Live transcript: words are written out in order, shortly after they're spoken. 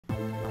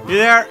Hey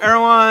there,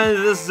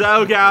 everyone, this is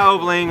Zogo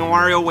playing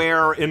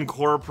WarioWare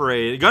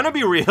Incorporated. Gonna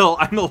be real,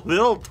 I'm a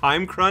little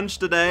time crunched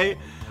today.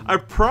 I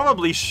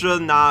probably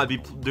should not be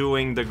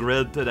doing the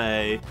grid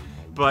today,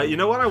 but you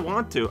know what, I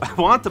want to. I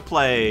want to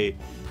play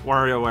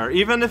WarioWare,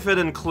 even if it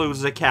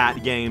includes the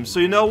cat game. So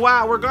you know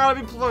what, we're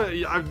gonna be playing.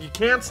 You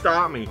can't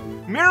stop me.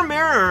 Mirror,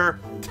 mirror,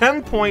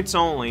 10 points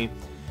only.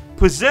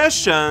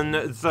 Position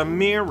the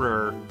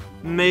mirror.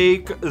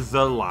 Make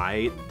the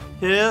light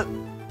hit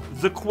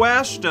the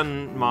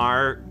question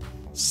mark.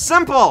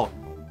 Simple.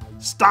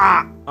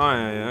 Stop. Oh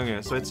yeah,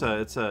 okay. So it's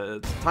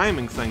a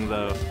timing thing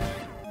though.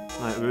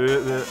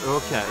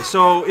 Okay.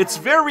 So it's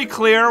very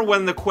clear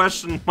when the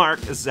question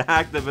mark is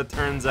active. It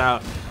turns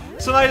out.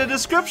 So like the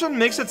description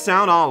makes it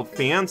sound all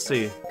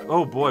fancy.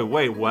 Oh boy.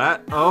 Wait.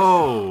 What?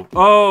 Oh.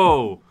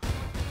 Oh.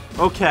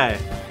 Okay.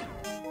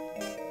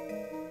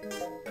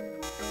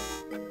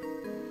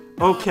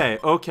 Okay.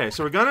 Okay.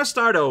 So we're gonna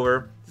start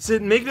over. So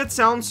making it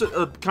sound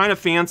kind of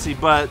fancy,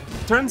 but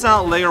turns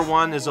out layer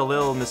 1 is a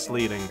little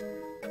misleading.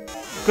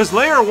 Because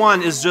layer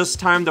 1 is just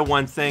time to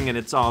one thing and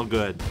it's all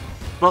good.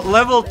 But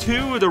level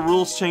 2, the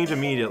rules change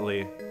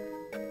immediately.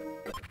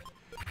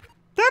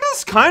 That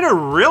is kind of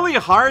really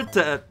hard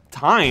to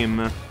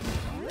time.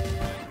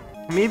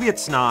 Maybe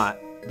it's not,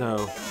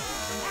 though.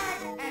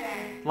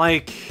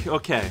 Like,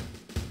 okay.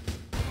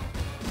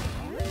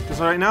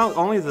 Because right now,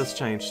 only this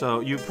changed,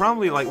 so you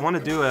probably like want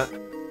to do it.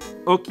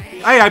 Okay.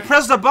 Hey, I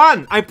pressed the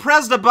button! I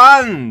pressed the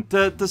button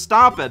to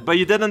stop it, but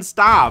you didn't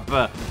stop.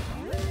 Wow,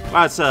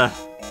 it's a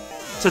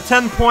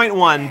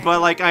 10.1, but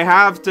like I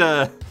have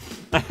to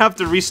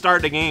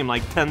restart the game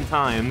like 10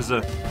 times.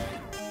 Something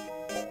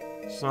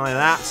like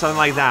that, something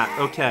like that.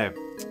 Okay.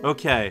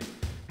 Okay.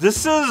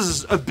 This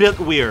is a bit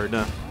weird.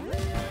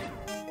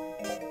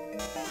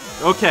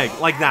 Okay,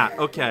 like that.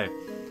 Okay.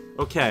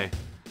 Okay.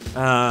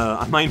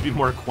 I might be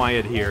more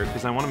quiet here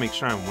because I want to make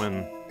sure I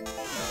win.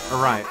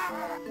 Alright.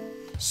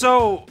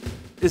 So,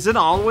 is it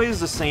always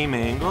the same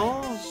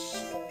angles?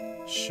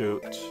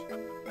 Shoot.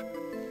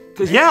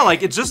 Cause yeah,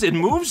 like it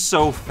moves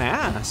so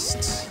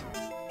fast.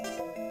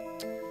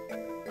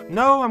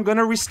 No, I'm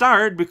gonna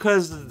restart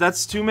because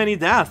that's too many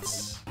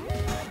deaths.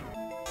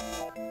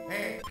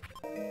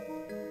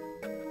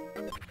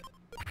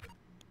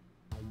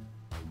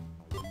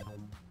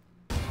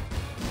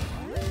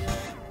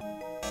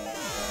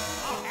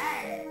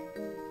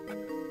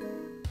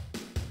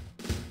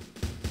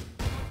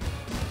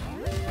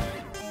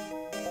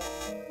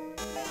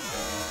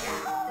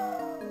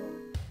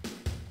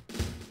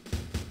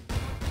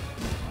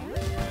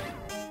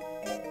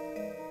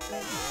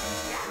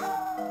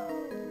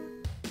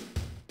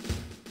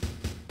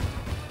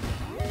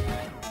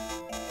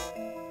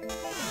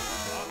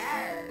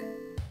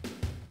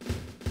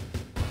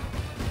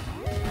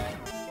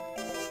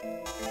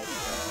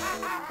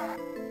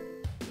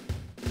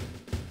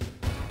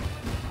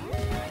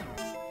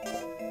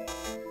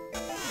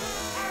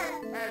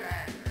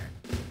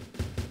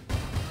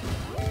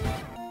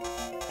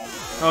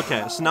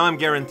 Okay, so now I'm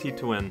guaranteed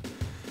to win.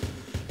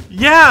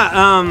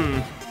 Yeah,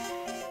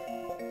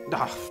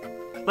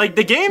 like,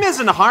 the game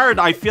isn't hard,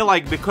 I feel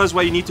like, because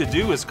what you need to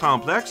do is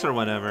complex or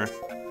whatever.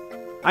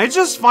 I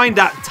just find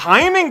that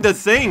timing the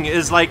thing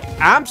is, like,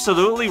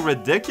 absolutely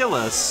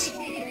ridiculous.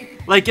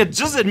 Like,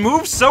 it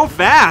moves so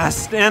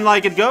fast, and,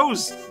 like, it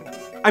goes...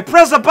 I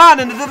pressed a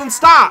button and it didn't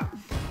stop!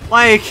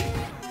 Like...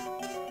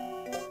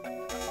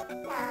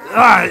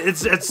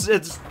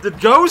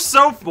 it goes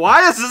so.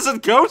 Why does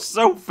it go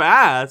so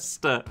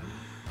fast?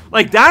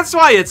 Like that's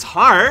why it's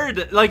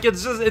hard. Like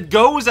it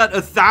goes at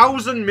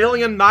 1,000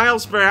 million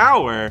miles per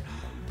hour.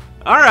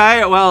 All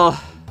right, well,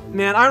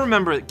 man, I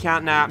remember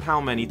Catnap. How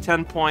many?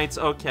 10 points.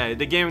 Okay,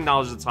 the game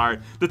acknowledges it's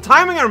hard. The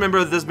timing, I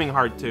remember this being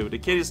hard too. The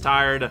kid is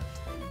tired.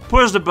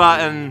 Push the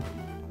button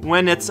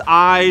when its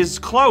eyes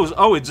close.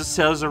 Oh, it just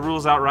says the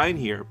rules out right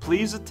here.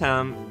 Please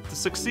attempt to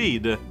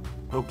succeed.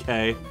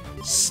 Okay,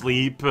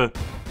 sleep.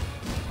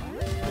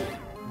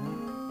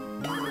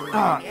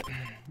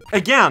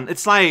 Again,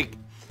 it's like,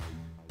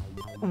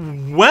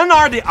 when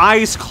are the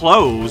eyes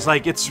closed?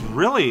 Like, it's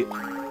really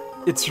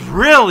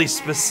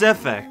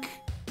specific.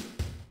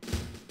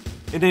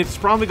 And it's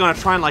probably gonna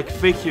try and, like,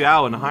 fake you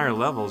out in higher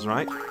levels,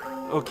 right?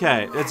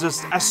 Okay, it's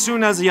just, as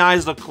soon as the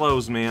eyes look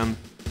closed, man.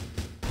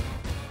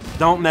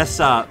 Don't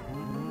mess up.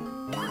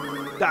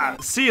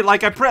 See,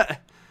 like,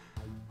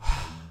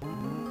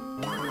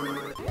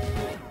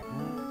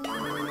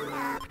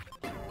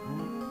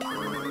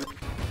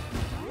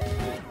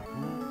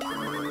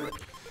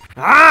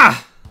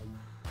 Ah!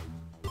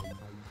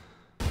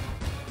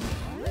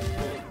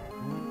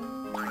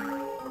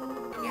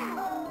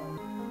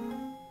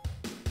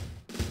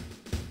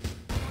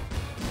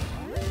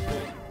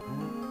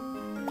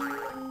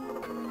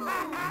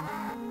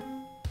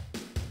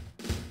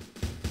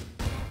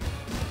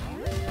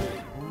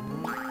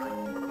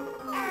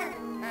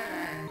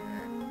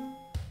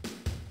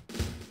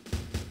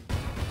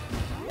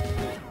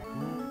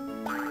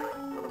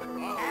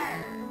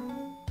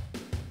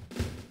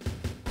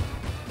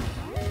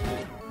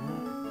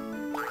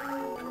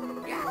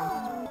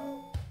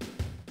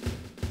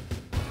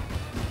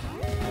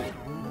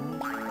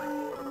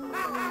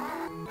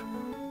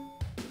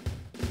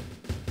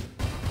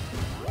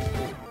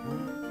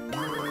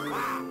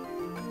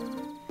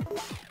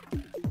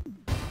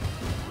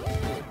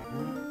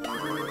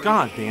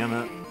 God damn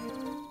it.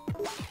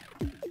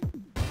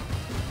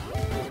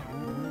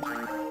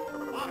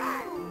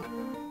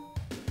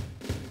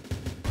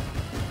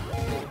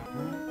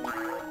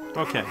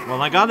 Okay,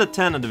 well I got a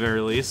 10 at the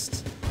very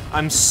least.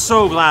 I'm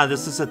so glad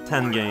this is a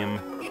 10 game.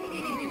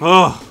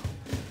 Ugh.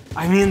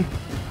 I mean,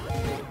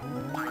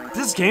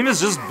 this game is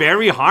just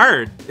very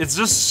hard. It's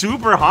just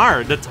super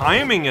hard. The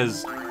timing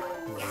is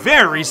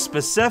very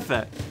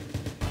specific.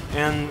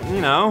 And,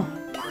 you know,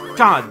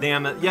 god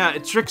damn it. Yeah,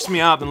 it tricks me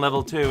up in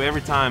level 2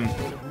 every time.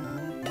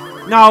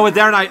 No,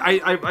 Darren,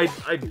 I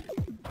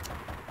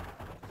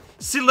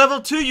see, level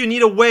 2, you need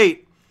to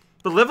wait.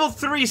 But level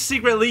 3,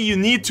 secretly, you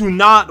need to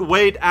not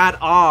wait at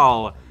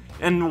all.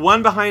 And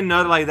one behind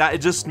another like that, it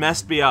just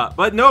messed me up.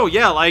 But no,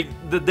 yeah, like,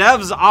 the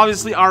devs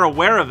obviously are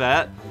aware of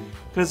it.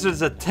 Because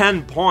it's a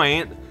 10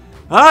 point.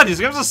 Ah, these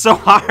games are so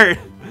hard.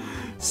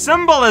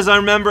 Symbol, as I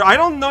remember, I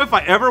don't know if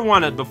I ever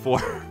won it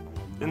before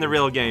in the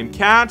real game.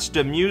 Catch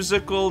the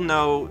musical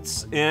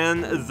notes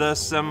in the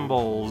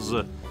symbols.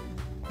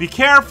 Be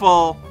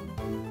careful.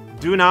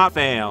 Do not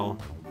fail.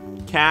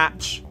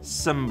 Catch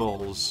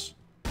symbols.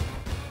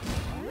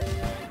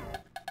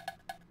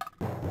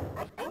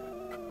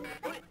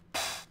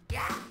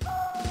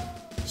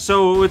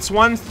 So it's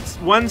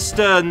once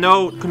the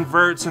note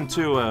converts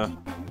into a...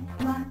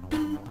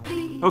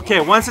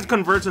 Okay, once it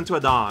converts into a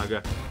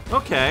dog.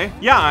 Okay,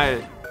 yeah,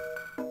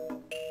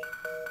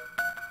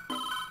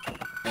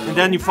 and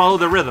then you follow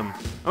the rhythm.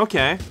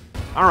 Okay.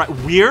 Alright,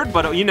 weird,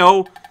 but you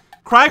know,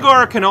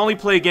 Krygor can only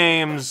play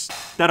games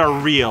that are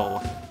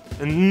real.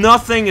 And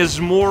nothing is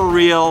more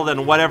real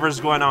than whatever's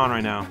going on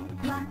right now.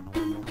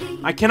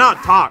 I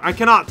cannot talk. I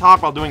cannot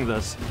talk while doing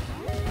this.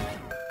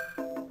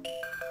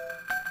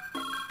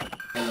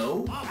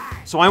 Hello?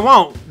 So I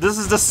won't. This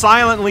is the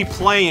silently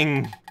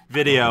playing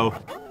video.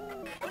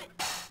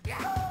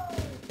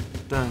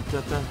 Dun,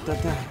 dun, dun,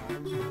 dun, dun.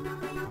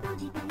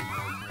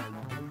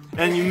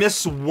 And you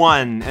miss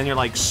one, and you're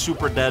like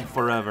super dead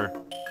forever.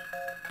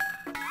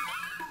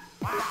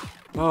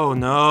 Oh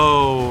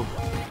no.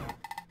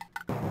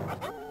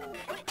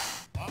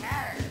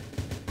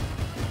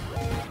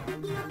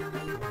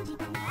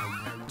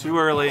 Too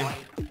early.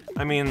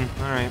 I mean,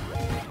 alright.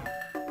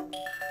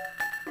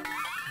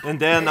 And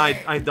then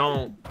I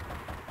don't.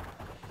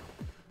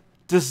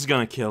 This is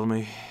gonna kill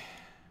me.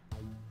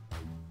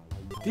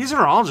 These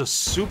are all just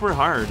super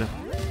hard.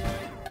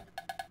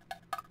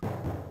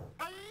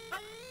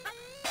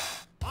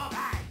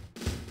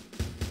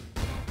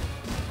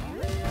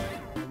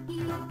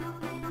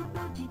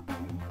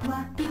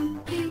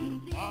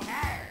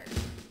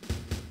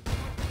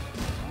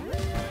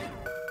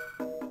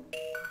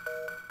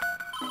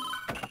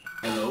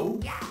 Hello?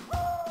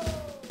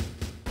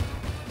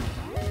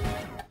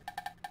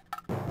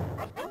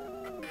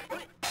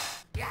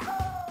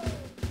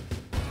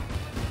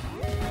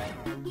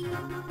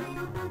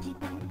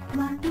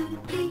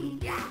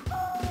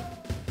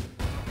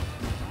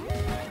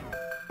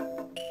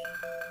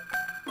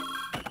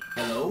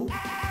 Hello? Hello?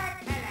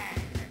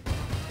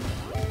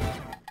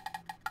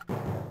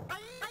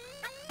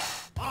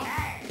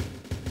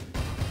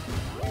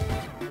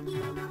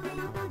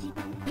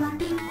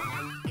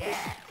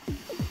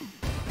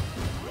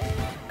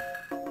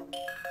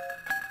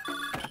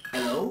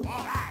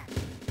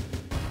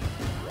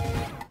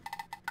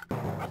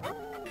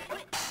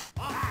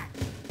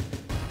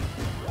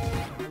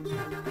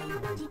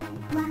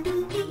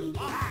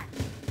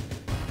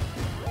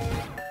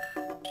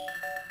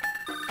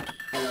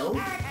 Hello?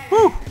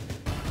 Whew!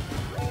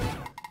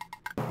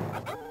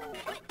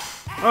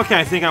 Okay,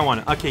 I think I won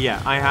it. Okay,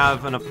 yeah, I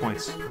have enough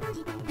points.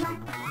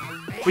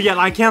 But yeah,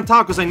 I can't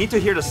talk because I need to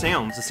hear the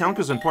sounds. The sound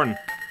is important.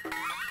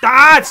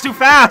 Ah, it's too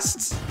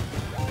fast!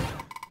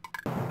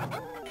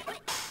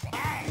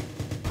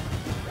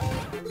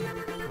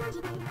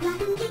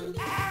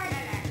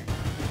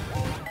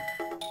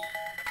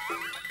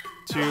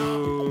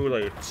 Too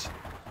late.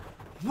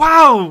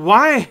 Wow,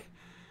 why?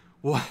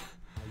 What?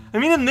 I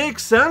mean, it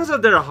makes sense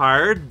that they're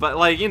hard, but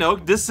like, you know,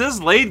 this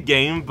is late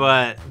game,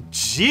 but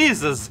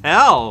Jesus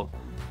hell.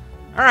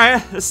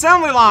 Alright,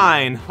 assembly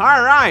line.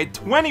 Alright,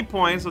 20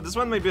 points, so this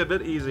one may be a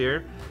bit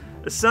easier.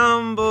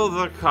 Assemble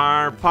the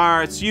car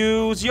parts.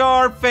 Use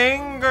your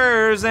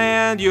fingers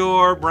and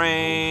your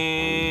brain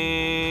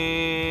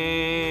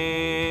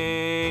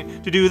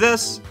to do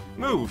this.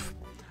 Move.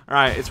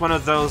 Alright, it's one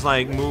of those,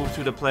 like, move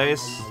to the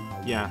place.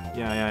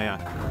 Yeah.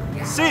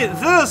 See,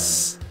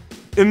 this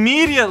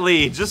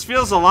immediately just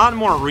feels a lot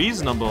more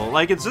reasonable.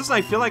 Like, it's just,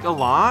 I feel like a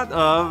lot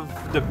of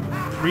the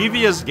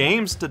previous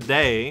games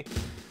today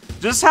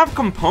just have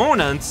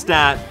components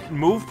that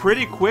move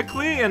pretty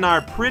quickly and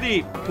are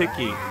pretty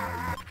picky.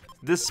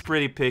 This is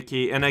pretty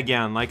picky, and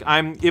again, like,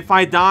 if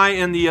I die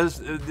in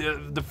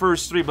the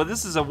first 3, but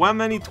this is a how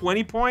many,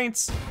 20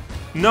 points?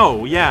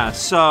 No, yeah,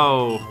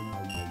 so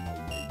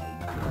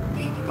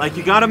like,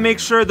 you gotta make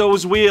sure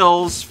those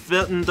wheels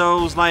fit in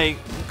those, like,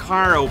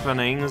 car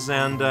openings,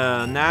 and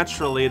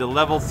naturally the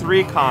level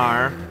 3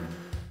 car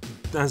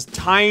has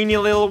tiny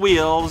little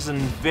wheels and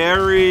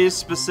very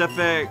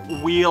specific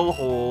wheel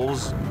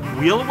holes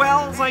wheel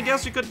wells, I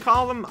guess you could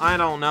call them. I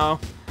don't know.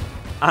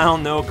 I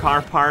don't know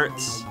car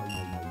parts.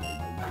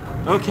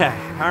 Okay,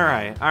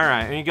 alright.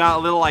 And you got a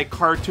little, like,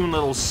 cartoon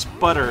little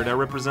sputter that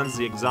represents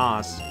the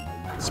exhaust.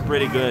 It's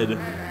pretty good.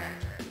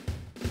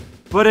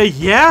 But,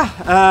 yeah,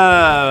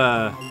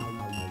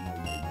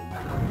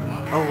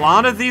 a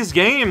lot of these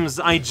games,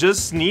 I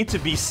just need to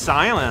be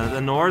silent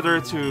in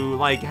order to,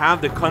 like,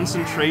 have the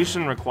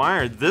concentration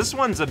required. This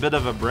one's a bit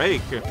of a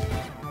break.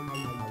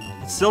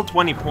 It's still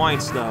 20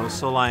 points, though,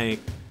 so, like,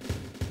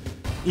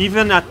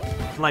 even at,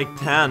 like,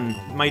 10,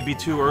 might be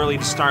too early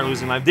to start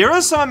losing life. There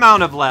is some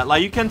amount of let.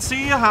 Like, you can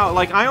see how,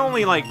 like, I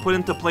only, like, put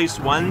into place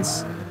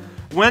once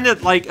when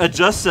it, like,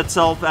 adjusts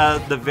itself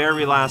at the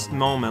very last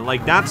moment.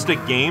 Like, that's the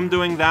game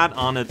doing that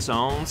on its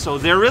own. So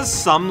there is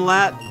some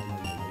let.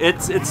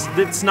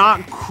 It's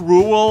not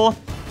cruel.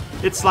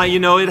 It's like, you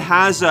know, it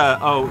has a,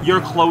 oh,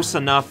 you're close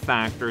enough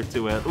factor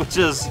to it, which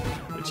is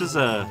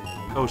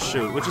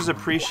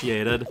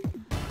appreciated.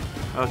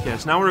 Okay,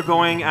 so now we're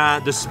going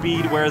at the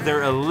speed where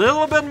they're a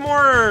little bit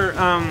more,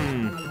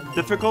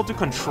 difficult to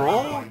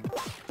control.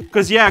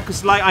 Cause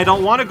like, I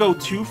don't want to go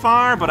too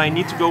far, but I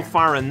need to go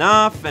far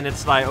enough, and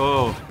it's like,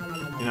 oh,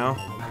 you know.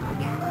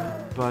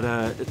 But,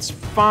 it's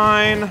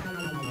fine.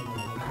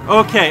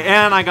 Okay,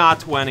 and I got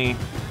 20.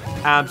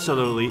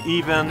 Absolutely,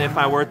 even if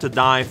I were to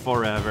die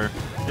forever.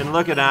 And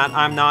look at that,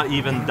 I'm not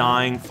even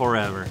dying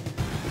forever.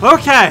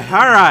 Okay,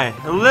 alright,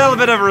 a little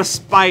bit of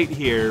respite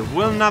here.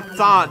 Wouldn't have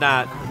thought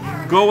that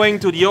going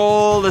to the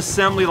old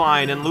assembly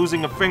line and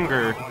losing a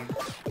finger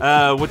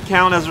would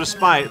count as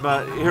respite,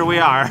 but here we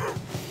are.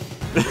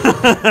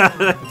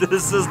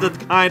 This is the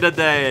kind of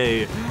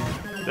day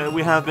that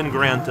we have been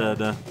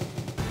granted.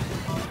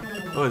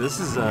 Oh, this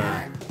is,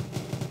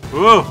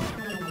 Whoa!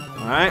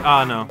 Alright,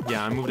 oh no,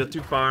 yeah, I moved it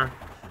too far.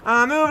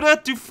 I moved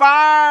it too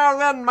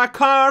far and my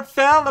car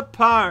fell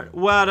apart.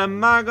 What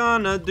am I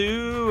gonna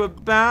do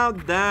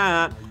about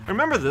that? I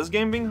remember this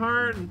game being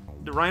hard.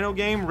 The Rhino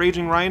game,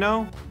 Raging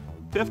Rhino.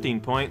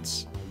 15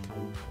 points.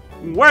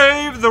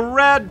 Wave the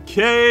red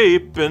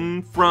cape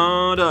in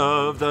front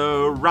of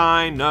the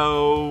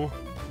Rhino.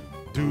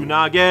 Do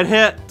not get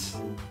hit.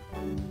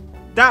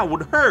 That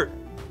would hurt.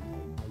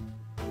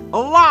 A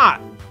lot.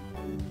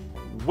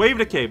 Wave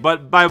the cape,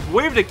 but by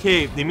wave the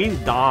cape, they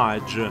mean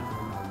dodge.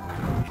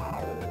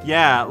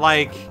 Yeah,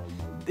 like,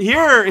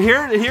 here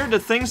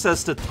the thing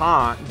says to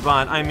taunt,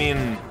 but I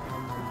mean,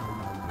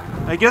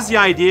 I guess the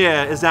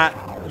idea is that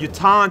you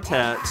taunt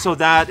it so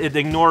that it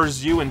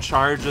ignores you and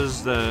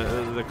charges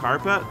the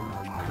carpet.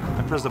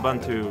 I press the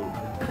button too.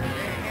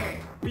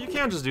 But you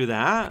can't just do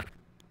that.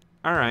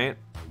 Alright,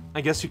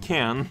 I guess you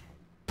can.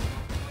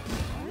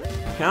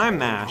 Can I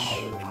mash?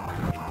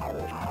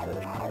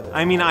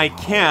 I mean, I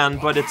can,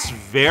 but it's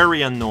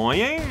very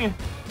annoying.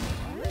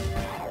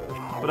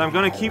 But I'm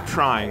gonna keep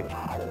trying.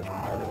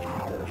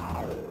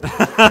 I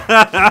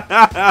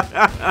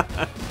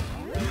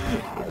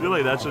feel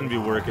like that shouldn't be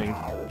working.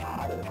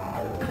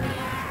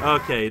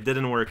 Okay, it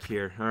didn't work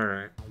here.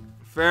 Alright.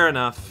 Fair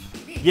enough.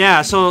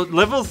 Yeah, so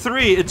level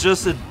 3, it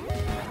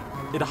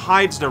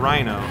hides the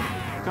Rhino.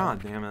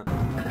 God damn it.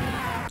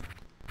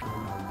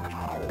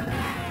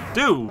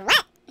 Dude!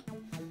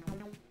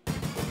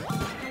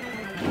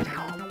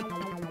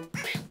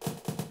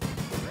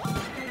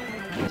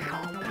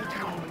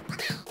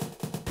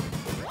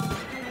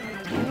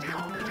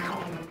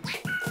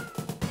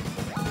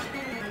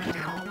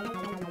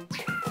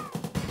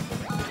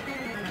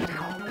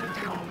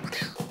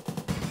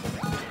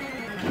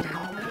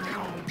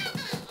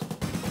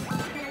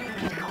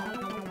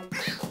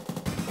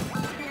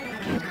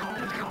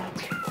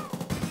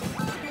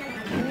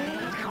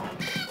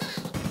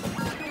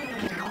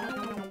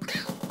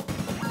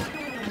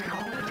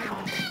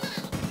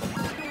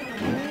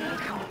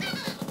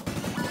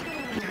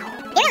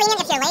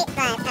 If you're late,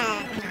 but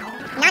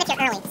not if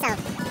you're early, so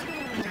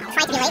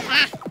try to be late.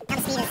 Ah, now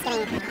the speed is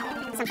getting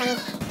some funny.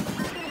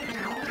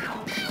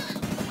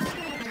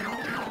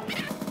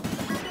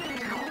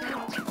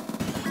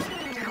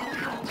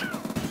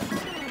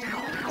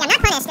 Yeah, I'm not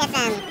punished if,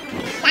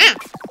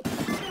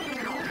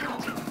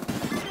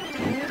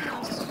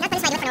 not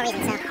punished if I do it for no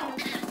reason, so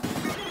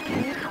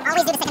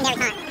always do the secondary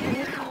taunt.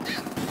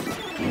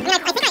 I mean, I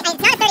think it's not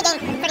a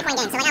 30-point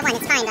game, so I have one,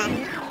 it's fine, but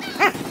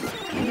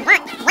I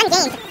want one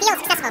game to feel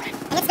successful,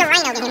 and it's the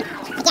Rhino game,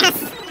 I guess.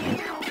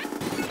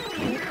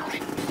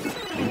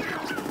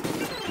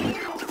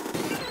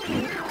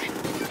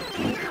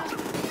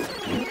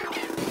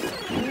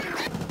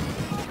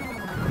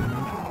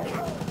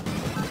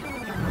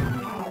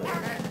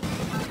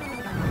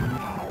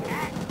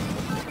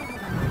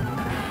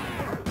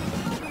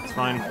 It's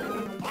fine.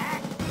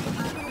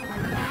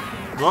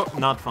 Well,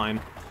 not fine.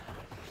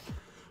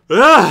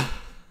 Ugh!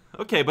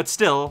 Okay, but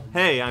still,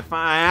 hey, I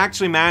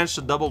actually managed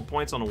to double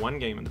points on one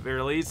game at the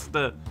very least.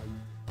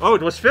 Oh,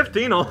 it was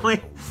 15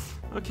 only.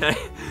 Okay.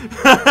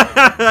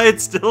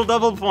 It's still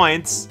double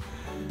points.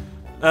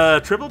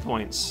 Triple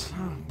points.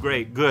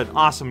 Great, good,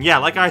 awesome. Yeah,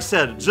 like I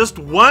said, just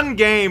one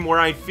game where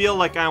I feel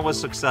like I was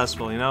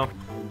successful, you know?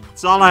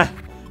 It's all I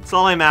That's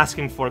all I'm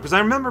asking for, because I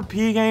remember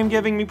P-Game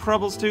giving me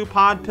troubles too.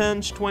 Pod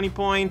pinch, 20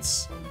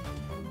 points.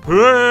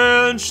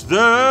 Pinch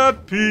the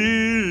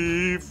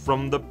P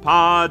from the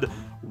pod,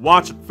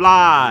 watch it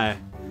fly.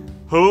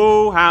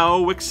 Oh,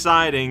 how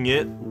exciting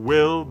it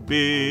will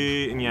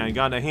be. And yeah, you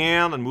got a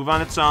hand and move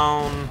on its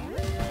own.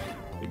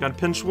 You gotta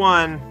pinch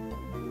one.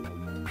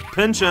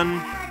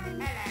 Pinchin'.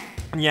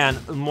 And yeah,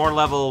 more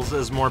levels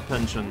is more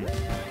pinchin'.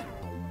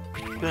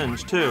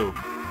 Pinch two.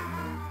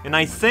 And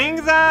I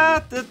think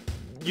that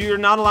you're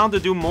not allowed to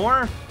do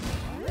more.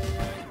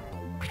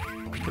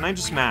 Can I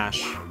just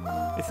smash?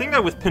 I think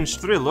that with pinch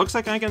 3, it looks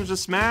like I can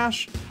just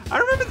smash. I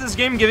remember this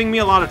game giving me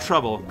a lot of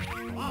trouble.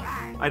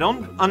 I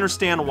don't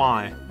understand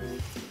why.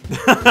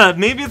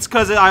 Maybe it's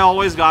because I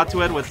always got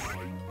to it with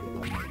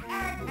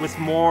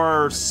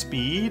more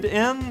speed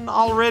in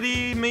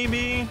already,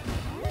 maybe?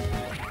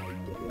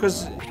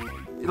 Because,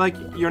 like,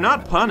 you're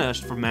not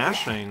punished for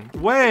mashing.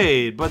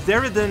 Wait, but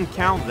there it didn't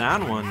count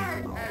that one.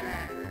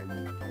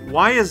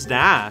 Why is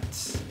that?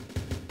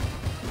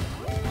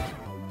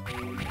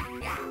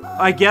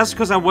 I guess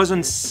because I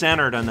wasn't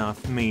centered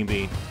enough,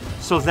 maybe.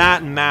 So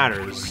that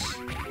matters.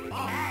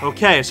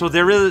 Okay, so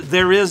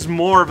there is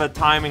more of a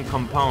timing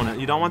component.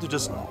 You don't want to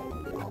just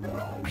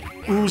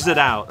ooze it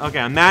out. Okay,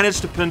 I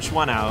managed to pinch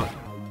one out.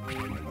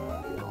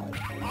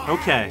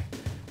 Okay.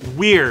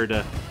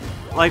 Weird.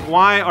 Like,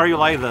 why are you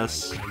like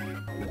this?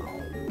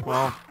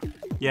 Well,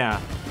 yeah.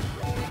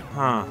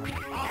 Huh.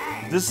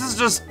 This is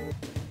just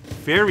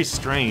very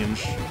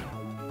strange.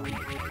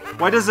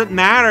 Why does it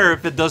matter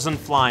if it doesn't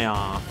fly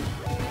off?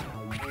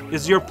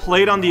 Is your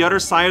plate on the other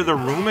side of the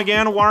room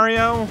again,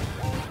 Wario?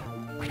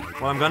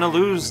 Well, I'm gonna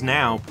lose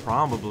now,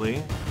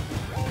 probably.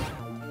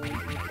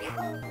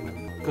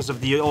 Because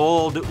of the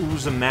old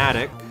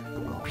Oozomatic.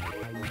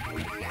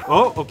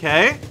 Oh,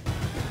 okay.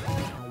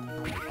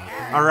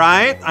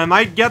 Alright, I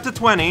might get to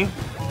 20.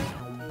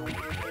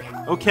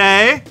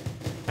 Okay.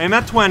 I'm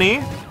at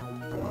 20.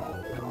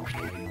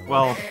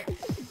 Well.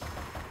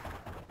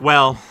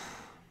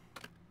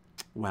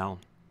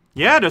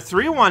 Yeah, the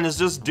 3-1 is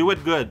just do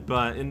it good,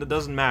 but it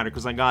doesn't matter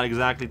because I got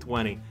exactly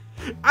 20.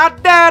 I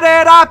did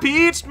it! I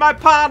peached my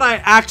pot! I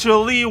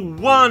actually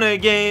won a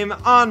game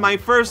on my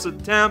first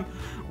attempt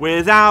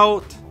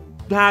without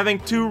having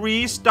to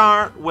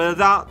restart,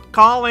 without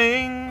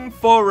calling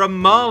for a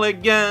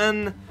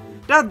mulligan.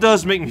 That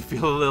does make me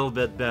feel a little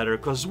bit better,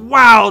 because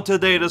wow,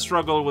 today the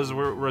struggle was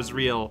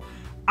real.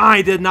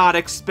 I did not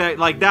expect,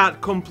 like,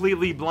 that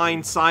completely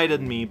blindsided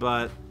me,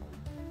 but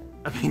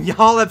I mean,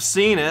 y'all have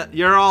seen it.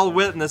 You're all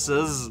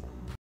witnesses.